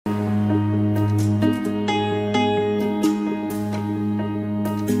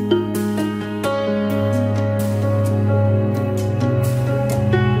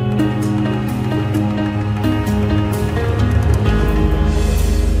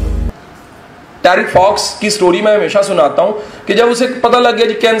टेरी Fox की story मैं हमेशा सुनाता हूं कि जब उसे पता लग गया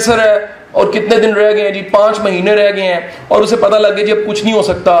जी कैंसर है और कितने दिन रह गए हैं जी, 5 महीने रह गए हैं, और उसे पता लग गया जी अब कुछ नहीं हो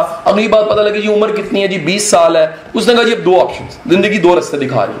सकता। अगली बात पता लगी जी उम्र कितनी है जी, 20 साल है। उसने कहा जी अब 2 ऑप्शन, जिंदगी 2 रास्ते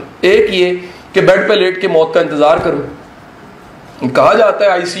दिखा रही है। एक ये कि बेड पे लेट के मौत का इंतजार करो। कहा जाता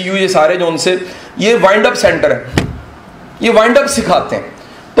है आईसीयू ये सारे जो उनसे, ये वाइंड अप सेंटर है, ये वाइंड अप सिखाते हैं।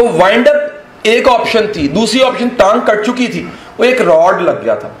 तो वाइंड अप एक ऑप्शन थी। दूसरी ऑप्शन टांग कट चुकी थी, वो एक रॉड लग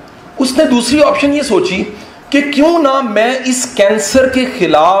गया था। उसने दूसरी ऑप्शन ये सोची कि क्यों ना मैं इस कैंसर के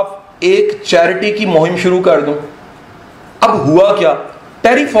खिलाफ एक चैरिटी की मुहिम शुरू कर दूं। अब हुआ क्या,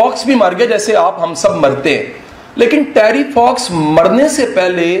 टेरी फॉक्स भी मर गया जैसे आप हम सब मरते हैं, लेकिन टेरी फॉक्स मरने से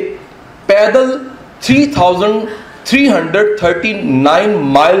पहले पैदल 3339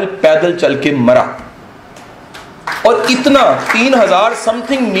 माइल पैदल चल के मरा। और इतना 3000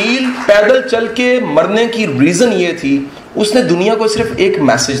 समथिंग मील पैदल चल के मरने की रीजन ये थी, उसने दुनिया को सिर्फ एक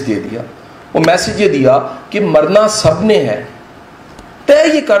मैसेज दे दिया। वो मैसेज ये दिया कि मरना सबने है,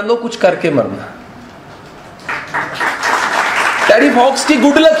 तय ये कर लो कुछ करके मरना। टेरी फॉक्स की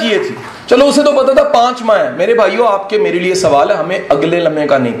गुड लक ये थी। चलो उसे तो पता था 5 माह है। मेरे भाइयों आपके मेरे लिए सवाल है, हमें अगले लम्हे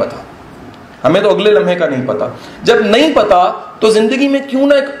का नहीं पता, हमें तो अगले लम्हे का नहीं पता। जब नहीं पता तो जिंदगी में क्यों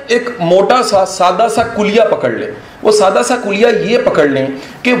ना एक मोटा सा सादा सा कुलिया पकड़ ले। वो सादा सा कुलिया ये पकड़ लें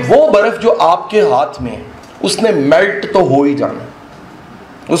कि वो बर्फ जो आपके हाथ में है उसने मेल्ट तो हो ही जाना,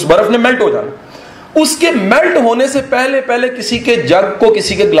 उस बर्फ ने मेल्ट हो जाना। उसके मेल्ट होने से पहले पहले किसी के जग को,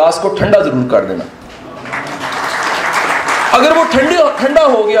 किसी के ग्लास को ठंडा जरूर कर देना। अगर वो ठंडा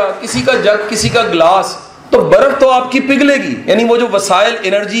हो गया किसी का जग, किसी का ग्लास, तो बर्फ तो आपकी पिघलेगी। यानी वो जो वसाइल,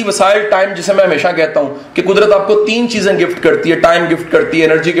 एनर्जी, वसाइल, टाइम, जिसे मैं हमेशा कहता हूं कि कुदरत आपको 3 चीजें गिफ्ट करती है, टाइम गिफ्ट करती है,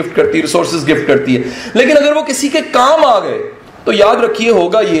 एनर्जी गिफ्ट करती है, रिसोर्सेज गिफ्ट करती है। लेकिन अगर वो किसी के काम आ गए तो याद रखिए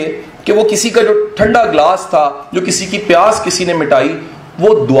होगा ये कि वो किसी का जो ठंडा ग्लास था, जो किसी की प्यास किसी ने मिटाई,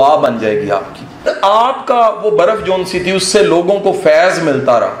 वो दुआ बन जाएगी आपकी। आपका वो बर्फ जोन सी थी, उससे लोगों को फैज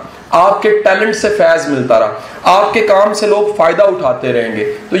मिलता रहा, आपके टैलेंट से फैज मिलता रहा, आपके काम से लोग फायदा उठाते रहेंगे।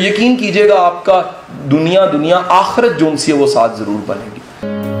 तो यकीन कीजिएगा आपका दुनिया आखिरत जोन सी है वो साथ जरूर बनेगी।